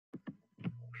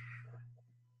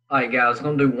All right, guys, I'm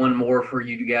going to do one more for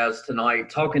you guys tonight,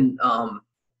 talking a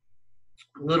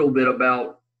little bit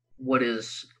about what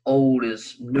is old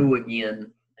is new again.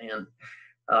 And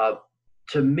uh,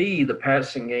 to me, the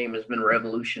passing game has been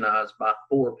revolutionized by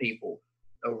four people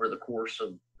over the course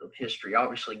of history.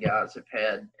 Obviously, guys have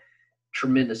had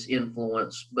tremendous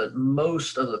influence, but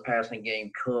most of the passing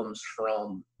game comes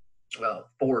from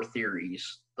four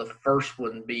theories. The first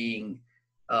one being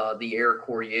the Air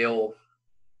Coryell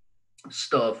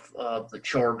stuff of the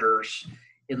Chargers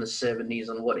in the 70s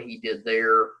and what he did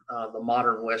there. The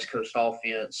modern West Coast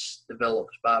offense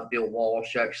developed by Bill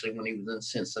Walsh actually when he was in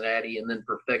Cincinnati and then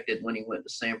perfected when he went to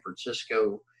San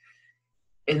Francisco.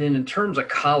 And then in terms of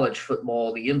college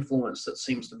football, the influence that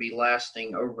seems to be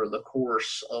lasting over the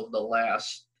course of the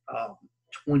last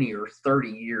 20 or 30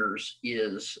 years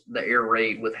is the air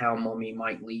raid with Hal Mumme,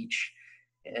 Mike Leach,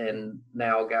 and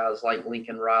now guys like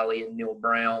Lincoln Riley and Neil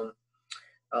Brown.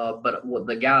 But what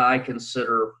the guy I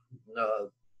consider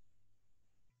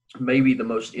maybe the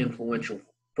most influential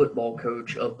football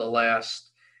coach of the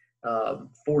last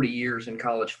 40 years in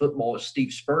college football is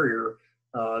Steve Spurrier,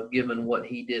 given what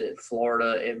he did at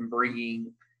Florida and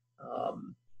bringing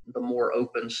the more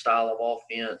open style of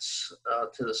offense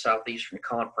to the Southeastern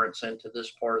Conference and to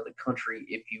this part of the country,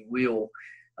 if you will.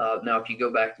 Now, if you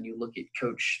go back and you look at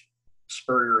Coach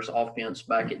Spurrier's offense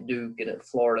back at Duke and at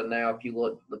Florida now, if you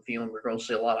look at the film, you're going to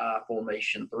see a lot of I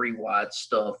formation, three wide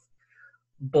stuff.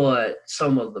 But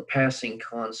some of the passing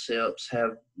concepts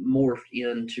have morphed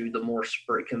into the more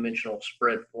conventional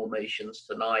spread formations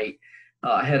tonight.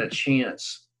 I had a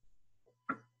chance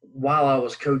while I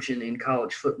was coaching in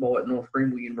college football at North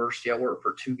Greenville University. I worked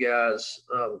with two guys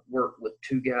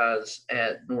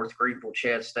at North Greenville,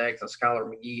 Chad Staggs and Skylar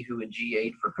McGee, who had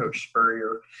G8 for Coach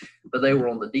Spurrier, but they were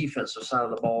on the defensive side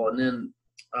of the ball. And then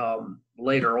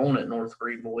later on at North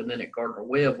Greenville and then at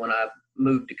Gardner-Webb, when I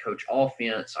moved to coach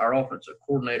offense, our offensive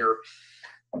coordinator,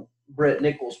 Brett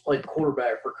Nichols, played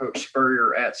quarterback for Coach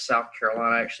Spurrier at South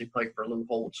Carolina. I actually played for Lou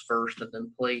Holtz first and then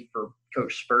played for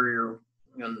Coach Spurrier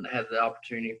and had the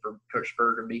opportunity for Coach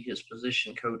Spurrier to be his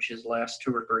position coach his last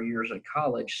 2 or 3 years in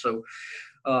college. So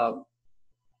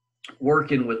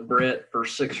working with Brett for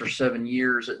 6 or 7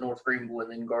 years at North Greenville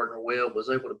and then Gardner-Webb, was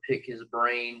able to pick his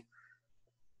brain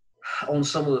on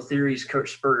some of the theories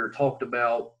Coach Spurrier talked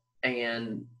about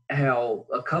and how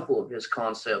a couple of his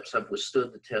concepts have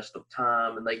withstood the test of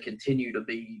time, and they continue to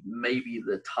be maybe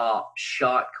the top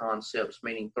shot concepts,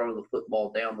 meaning throw the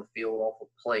football down the field off of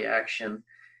play action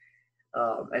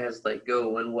as they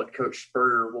go. And what Coach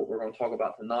Spurrier, what we're going to talk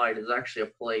about tonight, is actually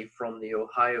a play from the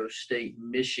Ohio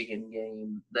State-Michigan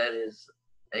game that is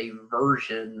a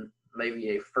version,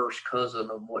 maybe a first cousin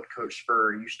of what Coach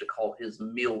Spurrier used to call his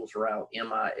Mills route,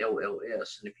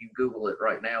 M-I-L-L-S. And if you Google it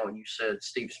right now and you said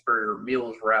Steve Spurrier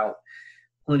Mills route,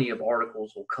 plenty of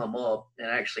articles will come up. And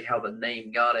actually how the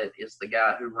name got it is the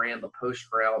guy who ran the post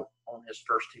route on his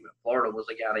first team at Florida was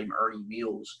a guy named Ernie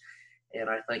Mills. And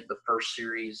I think the first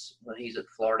series when he's at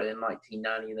Florida in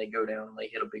 1990, they go down and they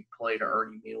hit a big play to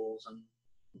Ernie Mills. And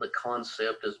the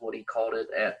concept is what he called it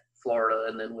at Florida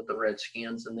and then with the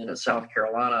Redskins and then at South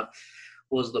Carolina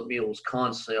was the Mills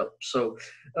concept. So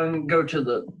go to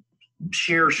the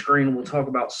share screen. We'll talk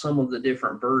about some of the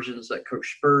different versions that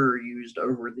Coach Spurrier used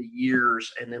over the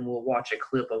years, and then we'll watch a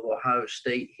clip of Ohio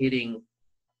State hitting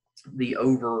the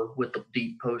over with the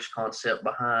deep post concept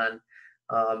behind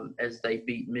as they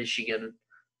beat Michigan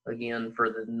again for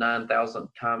the 9,000th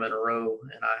time in a row.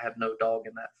 And I have no dog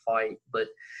in that fight, but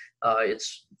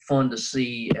it's fun to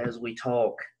see as we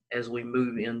talk, as we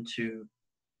move into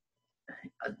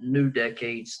new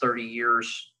decades, 30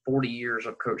 years, 40 years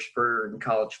of Coach Spurrier in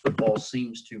college football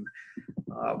seems to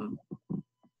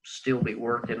still be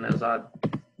working as I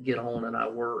get on and I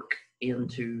work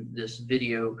into this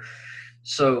video.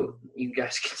 So you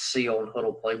guys can see on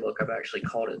Huddle Playbook, I've actually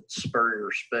called it Spurrier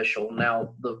Special.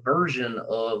 Now, the version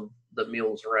of the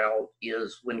Mills route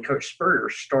is when Coach Spurrier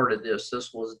started this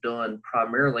was done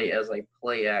primarily as a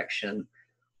play action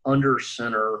under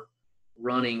center,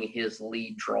 running his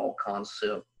lead draw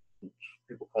concept.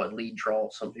 People call it lead draw.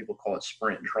 Some people call it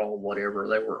sprint draw, whatever.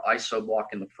 They were ISO block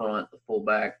in the front. The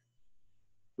fullback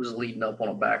was leading up on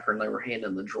a backer, and they were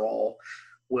handing the draw.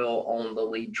 Well, on the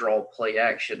lead draw play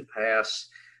action pass,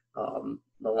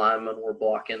 the linemen were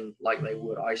blocking like they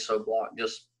would ISO block,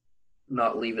 just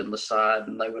not leaving the side,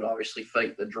 and they would obviously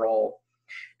fake the draw,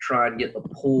 try and get the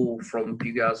pull from, if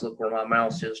you guys look where my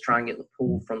mouse is, try and get the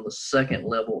pull from the second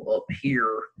level up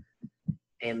here,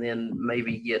 and then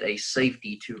maybe get a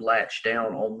safety to latch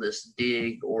down on this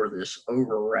dig or this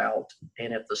over route.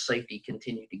 And if the safety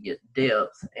continued to get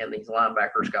depth and these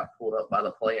linebackers got pulled up by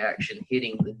the play action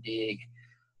hitting the dig,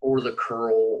 or the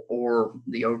curl or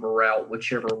the over route,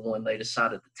 whichever one they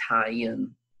decided to tie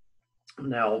in.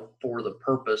 Now, for the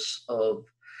purpose of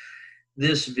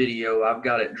this video, I've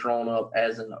got it drawn up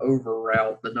as an over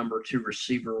route, the number 2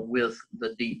 receiver with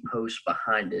the deep post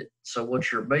behind it. So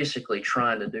what you're basically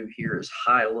trying to do here is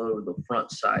high-low the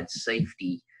front side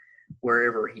safety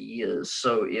wherever he is.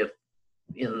 So if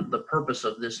in the purpose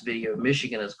of this video,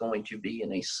 Michigan is going to be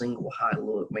in a single high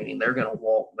look, meaning they're going to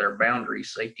walk their boundary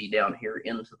safety down here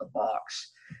into the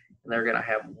box, and they're going to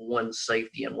have one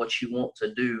safety. And what you want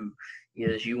to do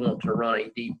is you want to run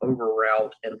a deep over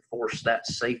route and force that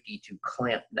safety to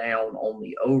clamp down on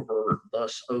the over,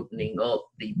 thus opening up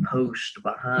the post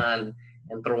behind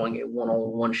and throwing a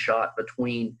one-on-one shot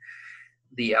between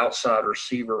the outside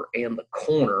receiver and the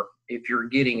corner. If you're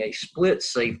getting a split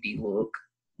safety look,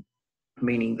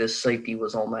 meaning this safety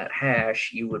was on that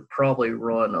hash, you would probably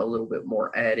run a little bit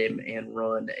more at him and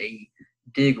run a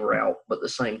dig route, but the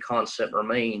same concept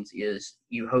remains, is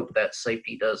you hope that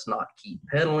safety does not keep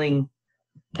pedaling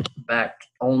back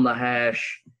on the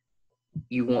hash.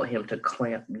 You want him to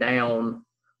clamp down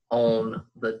on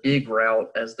the dig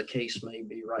route, as the case may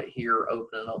be right here,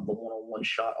 opening up the one-on-one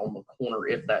shot on the corner.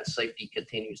 If that safety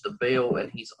continues to bail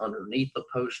and he's underneath the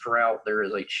post route, there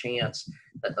is a chance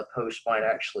that the post might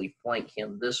actually flank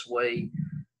him this way.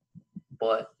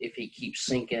 But if he keeps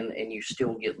sinking and you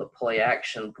still get the play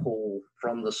action pull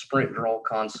from the sprint draw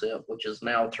concept, which is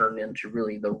now turned into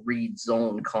really the read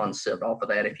zone concept off of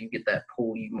that, if you get that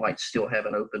pull, you might still have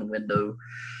an open window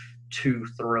to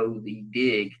throw the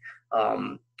dig.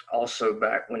 Also,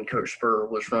 back when Coach Spurrier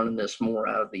was running this more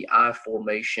out of the I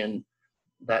formation,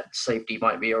 that safety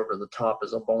might be over the top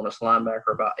as a bonus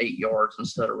linebacker about 8 yards.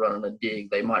 Instead of running a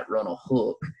dig, they might run a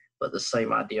hook, but the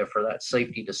same idea for that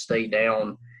safety to stay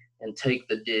down and take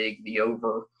the dig, the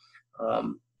over,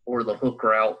 or the hook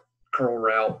route, curl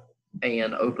route,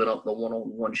 and open up the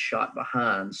one-on-one shot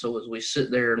behind. So as we sit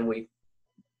there and we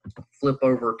flip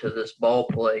over to this ball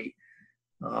play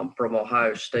from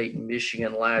Ohio State and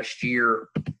Michigan last year,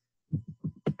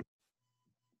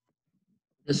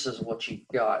 this is what you've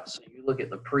got. So you look at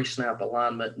the pre-snap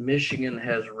alignment. Michigan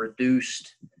has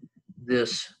reduced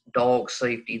this dog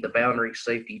safety, the boundary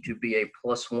safety, to be a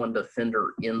 +1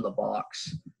 defender in the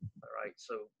box. All right.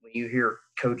 So when you hear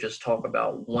coaches talk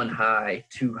about 1 high,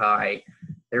 2 high,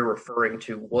 they're referring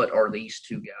to what are these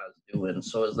two guys doing.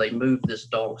 So as they move this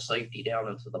dog safety down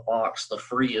into the box, the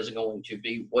free is going to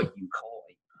be what you call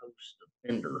a post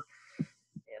defender.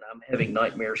 I'm having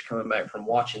nightmares coming back from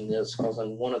watching this, because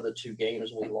in one of the 2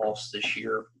 games we lost this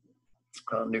year,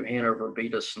 New Hanover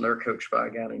beat us, and they're coached by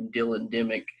a guy named Dylan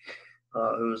Dimmick,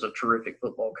 who is a terrific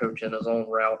football coach in his own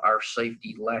route. Our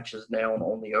safety latches down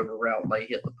on the over route, and they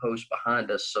hit the post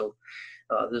behind us. So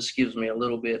this gives me a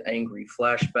little bit angry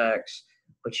flashbacks.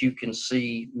 But you can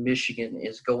see Michigan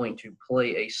is going to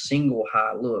play a single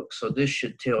high look. So this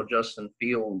should tell Justin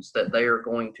Fields that they are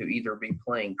going to either be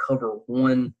playing cover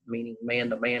 1, meaning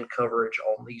man-to-man coverage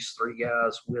on these 3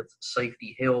 guys with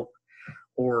safety help,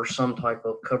 or some type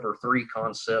of cover 3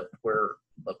 concept where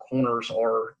the corners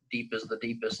are deep as the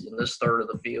deepest in this third of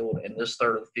the field and this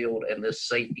third of the field, and this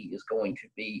safety is going to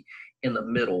be in the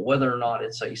middle. Whether or not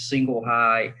it's a single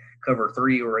high cover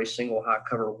 3 or a single high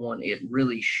cover 1, it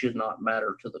really should not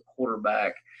matter to the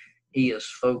quarterback. He is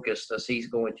focused, as he's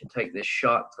going to take this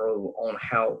shot throw, on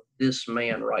how this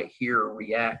man right here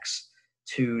reacts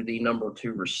to the number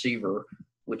 2 receiver,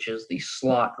 which is the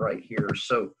slot right here.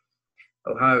 So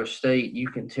Ohio State, you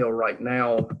can tell right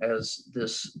now, as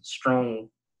this strong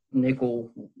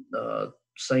nickel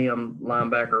Sam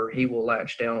linebacker, he will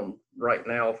latch down right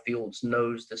now. Fields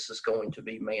knows this is going to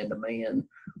be man-to-man.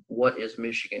 What is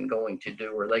Michigan going to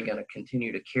do? Are they going to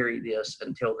continue to carry this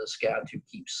and tell this guy to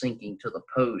keep sinking to the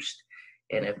post?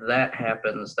 And if that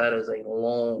happens, that is a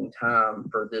long time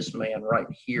for this man right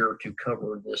here to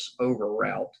cover this over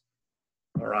route.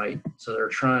 All right, so they're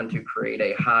trying to create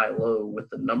a high-low with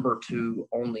the number 2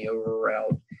 on the over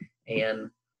route,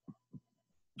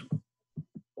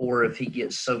 or if he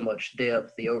gets so much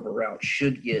depth, the over route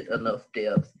should get enough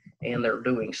depth, and they're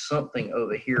doing something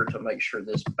over here to make sure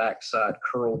this backside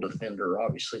curl defender,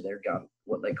 obviously they've got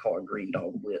what they call a green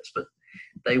dog blitz, but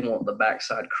they want the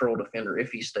backside curl defender,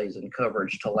 if he stays in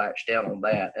coverage, to latch down on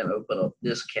that and open up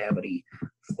this cavity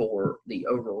for the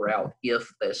over route if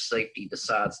the safety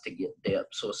decides to get depth.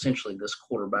 So essentially this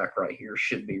quarterback right here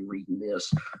should be reading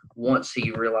this. Once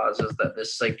he realizes that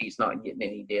this safety is not getting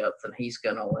any depth and he's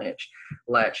going to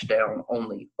latch down on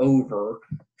the over,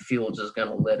 Fields is going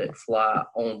to let it fly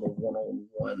on the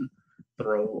one-on-one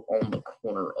throw on the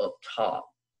corner up top.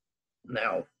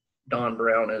 Now, Don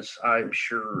Brown is, I'm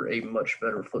sure, a much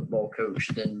better football coach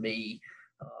than me.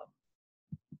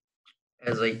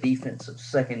 as a defensive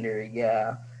secondary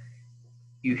guy,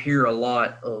 you hear a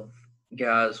lot of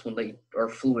guys when they are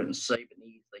fluent in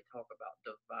Sabanese, they talk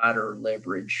about divider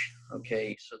leverage.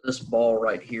 Okay, so this ball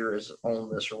right here is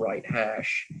on this right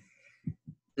hash.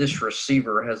 This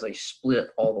receiver has a split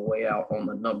all the way out on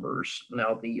the numbers.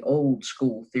 Now, the old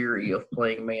school theory of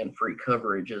playing man-free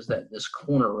coverage is that this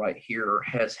corner right here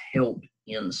has help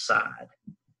inside.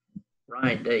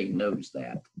 Ryan Day knows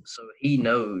that. So he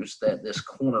knows that this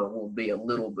corner will be a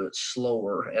little bit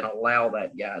slower and allow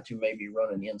that guy to maybe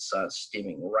run an inside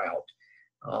stemming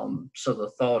route. So the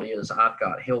thought is, I've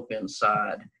got help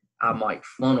inside. I might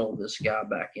funnel this guy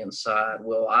back inside.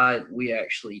 Well, we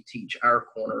actually teach our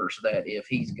corners that if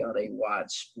he's got a wide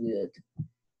split,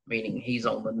 meaning he's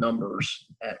on the numbers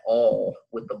at all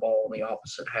with the ball on the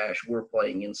opposite hash, we're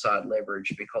playing inside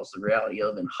leverage, because the reality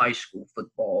of in high school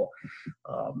football,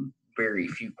 very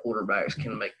few quarterbacks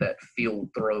can make that field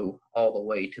throw all the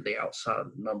way to the outside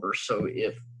of the numbers. So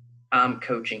if I'm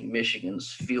coaching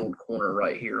Michigan's field corner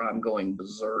right here, I'm going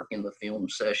berserk in the film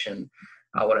session.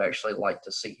 I would actually like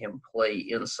to see him play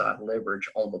inside leverage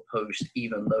on the post,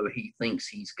 even though he thinks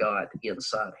he's got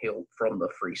inside help from the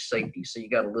free safety. So you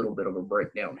got a little bit of a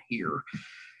breakdown here.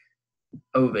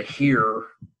 Over here,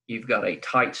 you've got a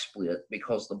tight split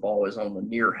because the ball is on the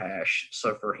near hash.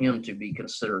 So for him to be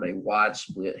considered a wide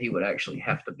split, he would actually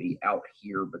have to be out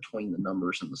here between the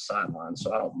numbers and the sideline.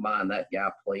 So I don't mind that guy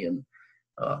playing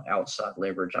outside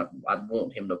leverage. I'd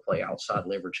want him to play outside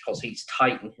leverage because he's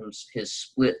tightened his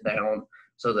split down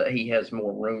so that he has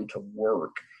more room to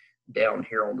work down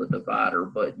here on the divider.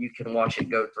 But you can watch it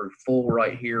go through full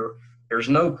right here. There's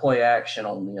no play action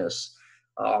on this.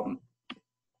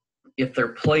 If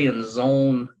they're playing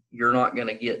zone, you're not going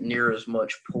to get near as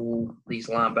much pull. These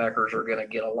linebackers are going to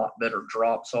get a lot better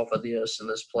drops off of this, and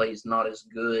this play is not as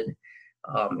good.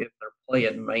 If they're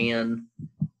playing man,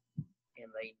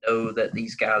 they know that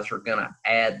these guys are going to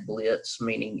add blitz,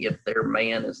 meaning if their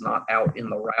man is not out in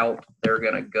the route, they're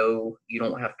going to go. You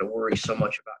don't have to worry so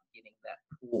much about getting that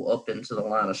pull up into the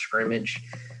line of scrimmage.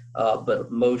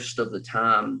 But most of the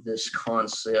time, this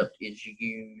concept is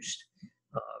used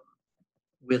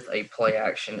with a play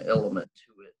action element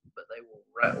to it. But they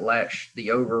will latch the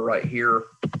over right here.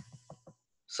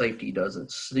 Safety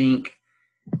doesn't sink.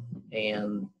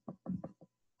 And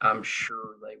I'm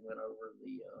sure they went over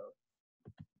the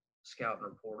scouting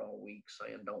report all week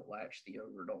saying don't latch the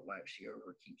over,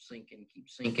 keep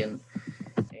sinking.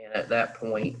 And at that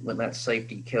point, when that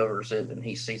safety covers it and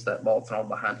he sees that ball thrown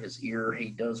behind his ear, he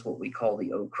does what we call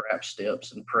the oh crap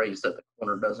steps and prays that the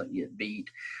corner doesn't get beat.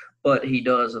 But he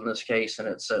does in this case, and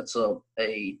it sets up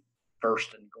a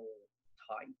first and goal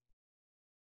tight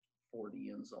for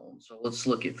the end zone. So let's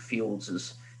look at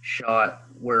Fields' shot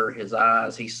where his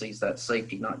eyes, he sees that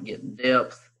safety not getting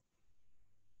depth.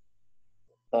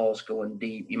 Ball's going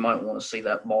deep. You might want to see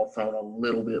that ball thrown a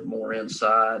little bit more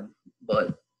inside,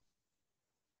 but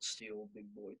still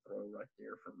big boy throw right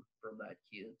there from that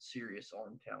kid. Serious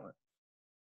arm talent.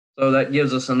 So that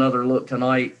gives us another look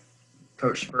tonight.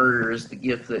 Coach Spurrier is the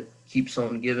gift that keeps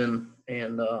on giving,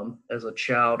 and as a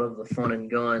child of the fun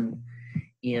and gun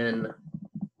in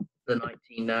the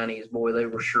 1990s, boy, they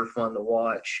were sure fun to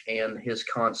watch, and his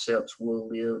concepts will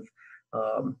live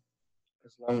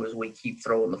as long as we keep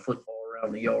throwing the football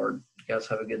around the yard. You guys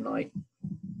have a good night.